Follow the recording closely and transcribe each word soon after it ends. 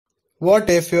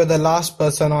What if you're the last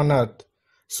person on Earth?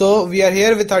 So we are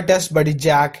here with our test buddy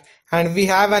Jack, and we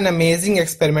have an amazing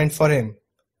experiment for him.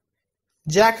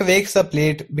 Jack wakes up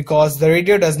late because the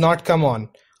radio does not come on.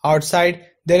 Outside,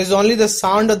 there is only the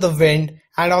sound of the wind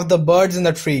and of the birds in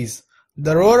the trees.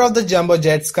 The roar of the jumbo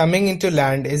jets coming into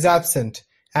land is absent,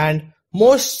 and,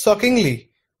 most shockingly,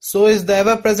 so is the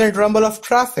ever-present rumble of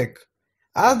traffic.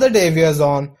 As the day wears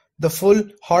on, the full,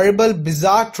 horrible,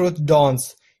 bizarre truth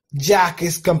dawns. Jack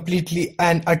is completely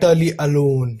and utterly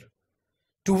alone.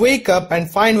 To wake up and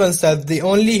find oneself the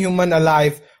only human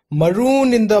alive,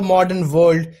 marooned in the modern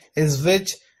world, is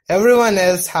which everyone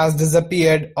else has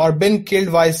disappeared or been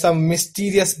killed by some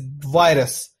mysterious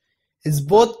virus, is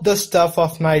both the stuff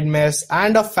of nightmares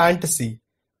and of fantasy.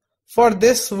 For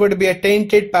this would be a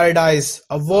tainted paradise,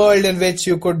 a world in which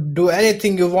you could do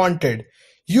anything you wanted.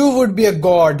 You would be a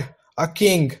god, a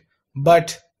king,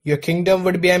 but your kingdom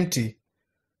would be empty.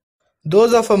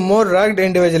 Those of a more rugged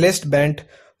individualist bent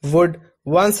would,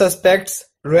 one suspects,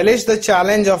 relish the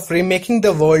challenge of remaking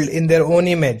the world in their own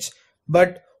image.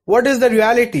 But what is the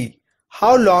reality?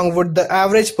 How long would the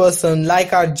average person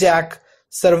like our Jack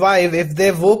survive if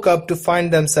they woke up to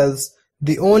find themselves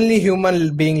the only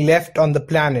human being left on the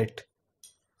planet?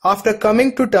 After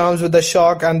coming to terms with the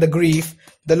shock and the grief,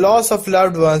 the loss of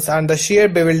loved ones and the sheer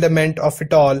bewilderment of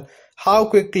it all, how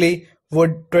quickly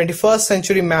would 21st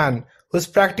century man, whose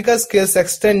practical skills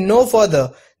extend no further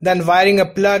than wiring a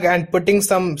plug and putting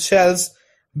some shells,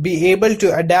 be able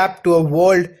to adapt to a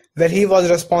world where he was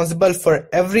responsible for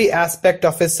every aspect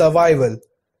of his survival?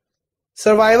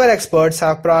 Survival experts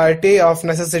have priority of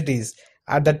necessities.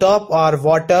 At the top are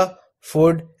water,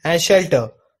 food, and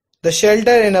shelter. The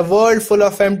shelter in a world full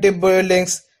of empty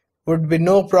buildings would be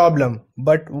no problem.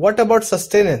 But what about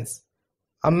sustenance?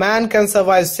 A man can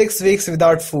survive 6 weeks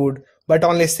without food, but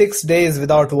only 6 days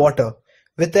without water.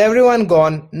 With everyone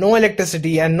gone, no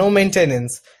electricity and no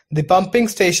maintenance, the pumping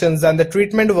stations and the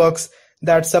treatment works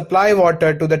that supply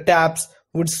water to the taps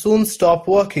would soon stop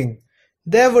working.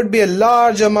 There would be a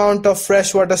large amount of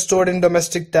fresh water stored in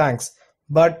domestic tanks,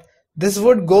 but this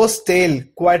would go stale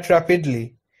quite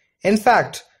rapidly. In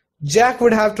fact, Jack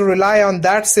would have to rely on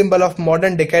that symbol of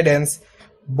modern decadence,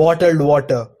 bottled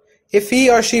water. If he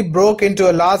or she broke into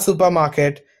a large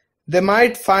supermarket, they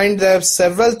might find there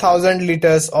several thousand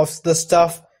liters of the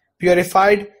stuff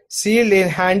purified, sealed in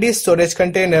handy storage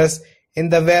containers in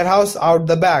the warehouse out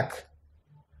the back.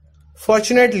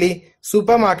 Fortunately,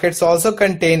 supermarkets also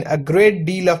contain a great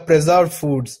deal of preserved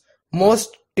foods.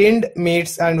 Most tinned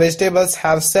meats and vegetables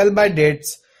have sell-by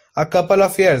dates a couple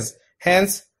of years,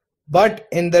 hence, but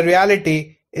in the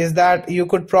reality is that you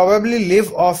could probably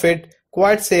live off it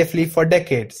quite safely for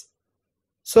decades.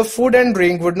 So food and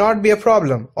drink would not be a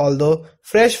problem, although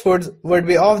fresh foods would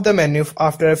be off the menu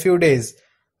after a few days,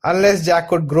 unless Jack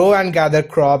could grow and gather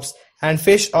crops and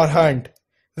fish or hunt,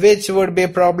 which would be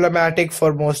problematic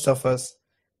for most of us.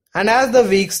 And as the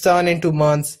weeks turn into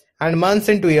months and months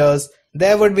into years,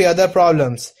 there would be other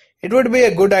problems. It would be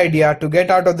a good idea to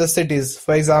get out of the cities.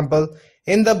 For example,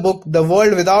 in the book The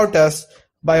World Without Us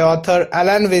by author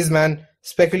Alan Wiseman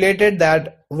speculated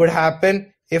that would happen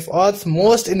if Earth's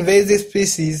most invasive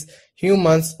species,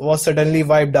 humans, was suddenly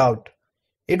wiped out.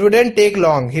 It wouldn't take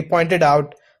long, he pointed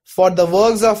out, for the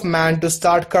works of man to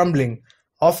start crumbling.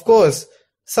 Of course,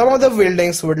 some of the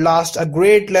buildings would last a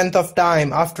great length of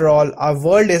time. After all, our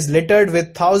world is littered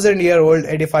with 1,000-year-old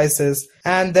edifices,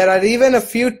 and there are even a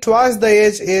few twice the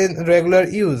age in regular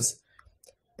use.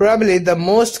 Probably the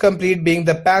most complete being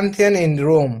the Pantheon in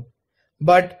Rome.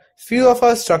 But few of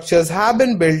our structures have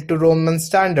been built to Roman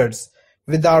standards,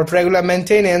 without regular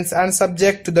maintenance and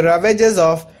subject to the ravages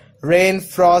of rain,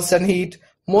 frost and heat.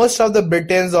 Most of the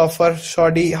Britons offer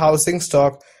shoddy housing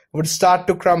stock would start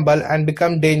to crumble and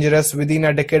become dangerous within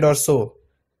a decade or so.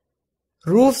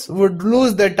 Roofs would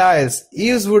lose their tiles,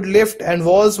 eaves would lift and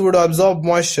walls would absorb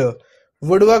moisture,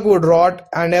 woodwork would rot,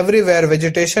 and everywhere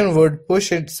vegetation would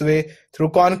push its way through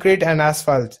concrete and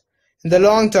asphalt. In the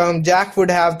long term, Jack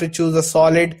would have to choose a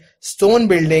solid, stone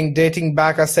building dating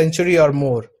back a century or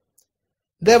more.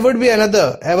 There would be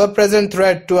another, ever-present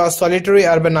threat to our solitary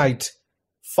urbanite: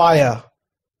 fire.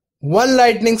 One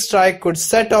lightning strike could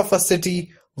set off a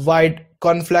city-wide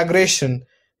conflagration,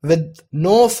 with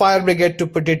no fire brigade to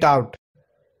put it out.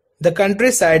 The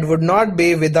countryside would not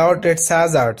be without its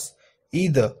hazards,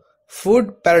 either.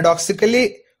 Food,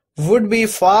 paradoxically, would be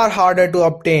far harder to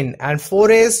obtain, and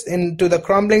forays into the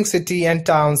crumbling city and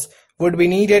towns would be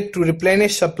needed to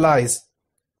replenish supplies.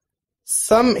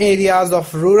 Some areas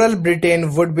of rural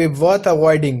Britain would be worth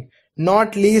avoiding,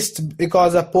 not least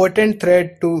because a potent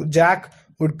threat to Jack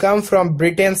would come from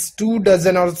Britain's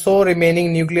 24 or so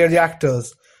remaining nuclear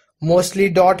reactors. mostly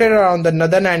dotted around the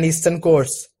northern and eastern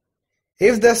coasts.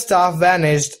 If the staff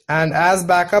vanished and as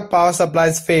backup power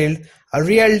supplies failed, a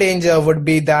real danger would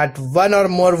be that one or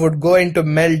more would go into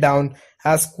meltdown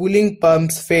as cooling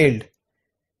pumps failed.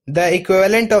 The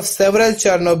equivalent of several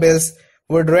Chernobyls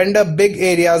would render big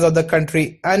areas of the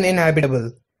country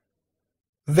uninhabitable.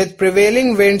 With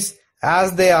prevailing winds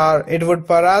as they are, it would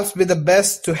perhaps be the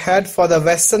best to head for the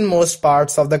westernmost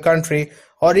parts of the country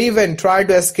or even try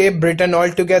to escape Britain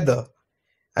altogether.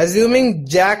 Assuming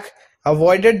Jack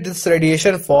avoided this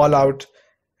radiation fallout,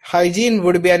 hygiene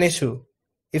would be an issue.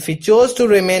 If he chose to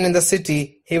remain in the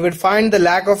city, he would find the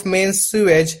lack of main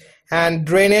sewage and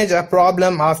drainage a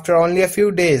problem after only a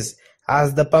few days,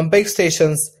 as the pumping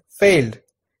stations failed,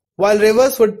 while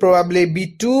rivers would probably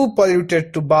be too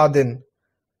polluted to bathe in.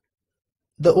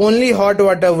 The only hot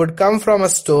water would come from a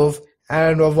stove,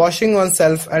 and washing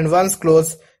oneself and one's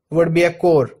clothes would be a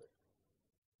chore.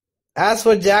 As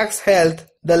for Jack's health,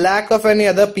 the lack of any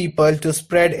other people to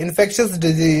spread infectious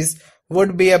disease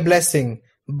would be a blessing,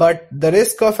 but the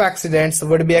risk of accidents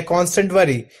would be a constant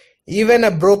worry. Even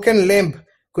a broken limb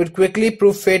could quickly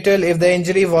prove fatal if the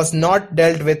injury was not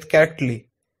dealt with correctly.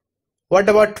 What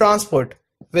about transport?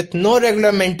 With no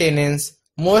regular maintenance,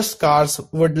 most cars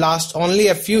would last only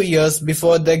a few years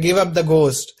before they give up the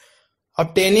ghost.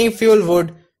 Obtaining fuel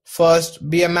would first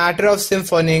be a matter of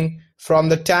siphoning from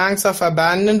the tanks of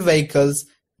abandoned vehicles,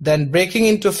 then breaking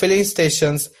into filling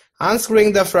stations,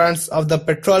 unscrewing the fronts of the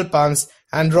petrol pumps,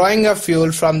 and drawing up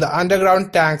fuel from the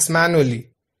underground tanks manually.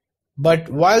 But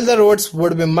while the roads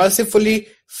would be mercifully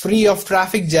free of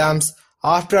traffic jams,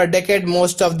 after a decade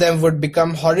most of them would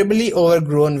become horribly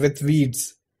overgrown with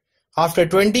weeds. After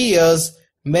 20 years,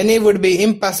 many would be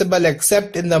impassable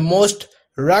except in the most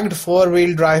rugged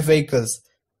four-wheel drive vehicles.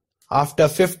 After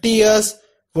 50 years,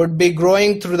 would be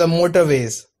growing through the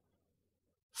motorways.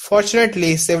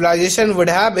 Fortunately, civilization would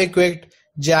have equipped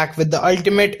Jack with the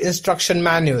ultimate instruction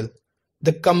manual,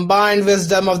 the combined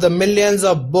wisdom of the millions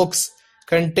of books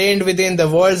contained within the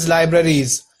world's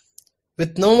libraries.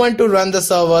 With no one to run the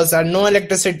servers and no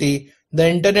electricity, the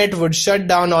internet would shut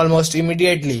down almost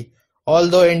immediately,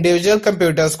 although individual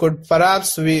computers could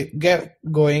perhaps get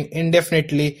going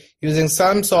indefinitely using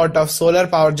some sort of solar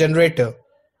power generator.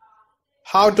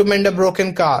 How to mend a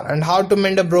broken car, and how to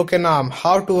mend a broken arm,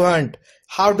 how to hunt,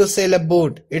 how to sail a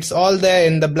boat, it's all there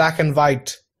in the black and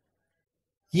white.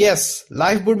 Yes,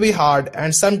 life would be hard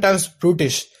and sometimes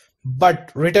brutish,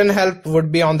 but written help would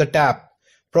be on the tap,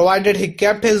 provided he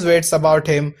kept his wits about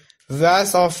him,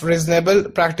 was of reasonable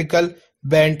practical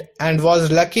bent, and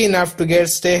was lucky enough to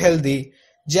stay healthy.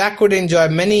 Jack could enjoy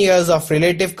many years of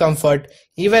relative comfort,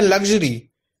 even luxury.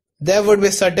 There would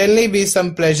certainly be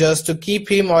some pleasures to keep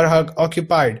him or her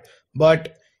occupied,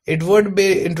 but it would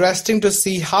be interesting to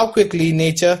see how quickly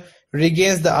nature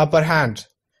regains the upper hand.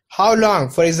 How long,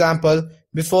 for example,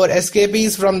 before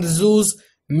escapees from the zoos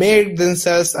made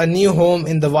themselves a new home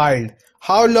in the wild?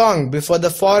 How long before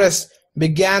the forests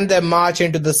began their march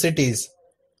into the cities?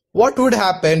 What would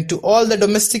happen to all the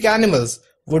domestic animals?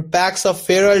 Would packs of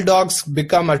feral dogs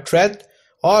become a threat?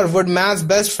 Or would man's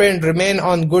best friend remain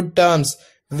on good terms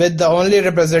with the only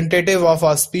representative of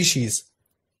our species?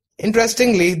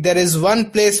 Interestingly, there is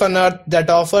one place on Earth that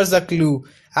offers a clue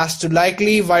as to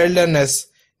likely wilderness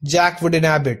Jack would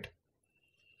inhabit.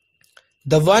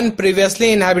 The one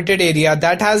previously inhabited area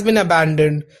that has been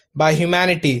abandoned by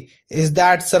humanity is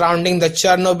that surrounding the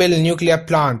Chernobyl nuclear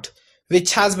plant,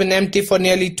 which has been empty for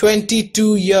nearly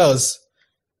 22 years.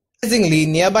 Amazingly,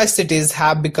 nearby cities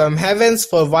have become heavens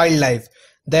for wildlife,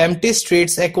 the empty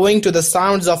streets echoing to the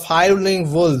sounds of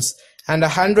howling wolves and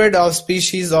 100 of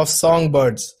species of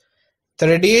songbirds. The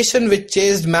radiation which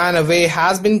chased man away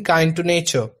has been kind to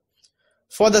nature.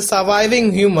 For the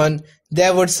surviving human,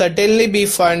 there would certainly be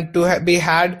fun to be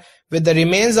had with the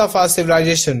remains of our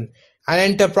civilization. An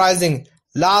enterprising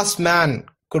last man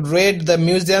could raid the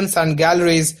museums and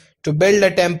galleries to build a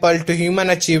temple to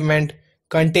human achievement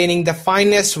containing the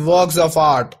finest works of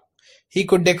art. He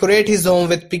could decorate his home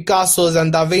with Picassos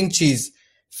and Da Vinci's,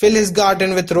 fill his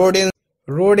garden with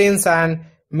Rodins and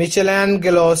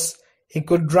Michelangelos. He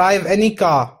could drive any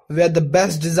car, wear the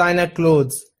best designer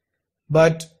clothes.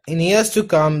 But in years to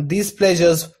come, these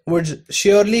pleasures would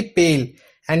surely pale,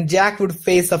 and Jack would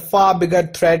face a far bigger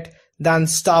threat than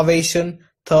starvation,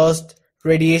 thirst,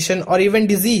 radiation, or even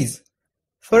disease.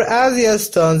 For as years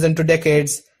turns into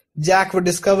decades, Jack would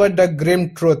discover the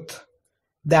grim truth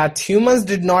that humans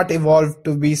did not evolve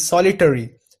to be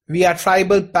solitary. We are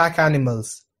tribal pack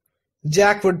animals.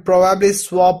 Jack would probably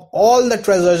swap all the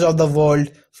treasures of the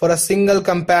world for a single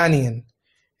companion.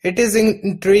 It is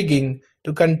intriguing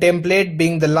to contemplate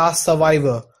being the last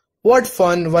survivor, What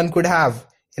fun one could have!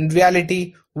 In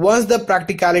reality, once the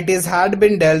practicalities had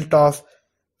been dealt off,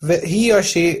 he or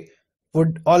she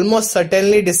would almost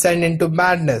certainly descend into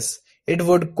madness. It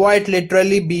would quite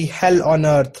literally be hell on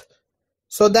earth.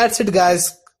 So that's it,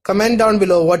 guys. Comment down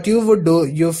below what you would do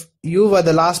if you were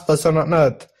the last person on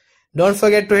earth. Don't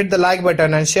forget to hit the like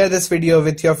button and share this video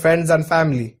with your friends and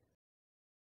family.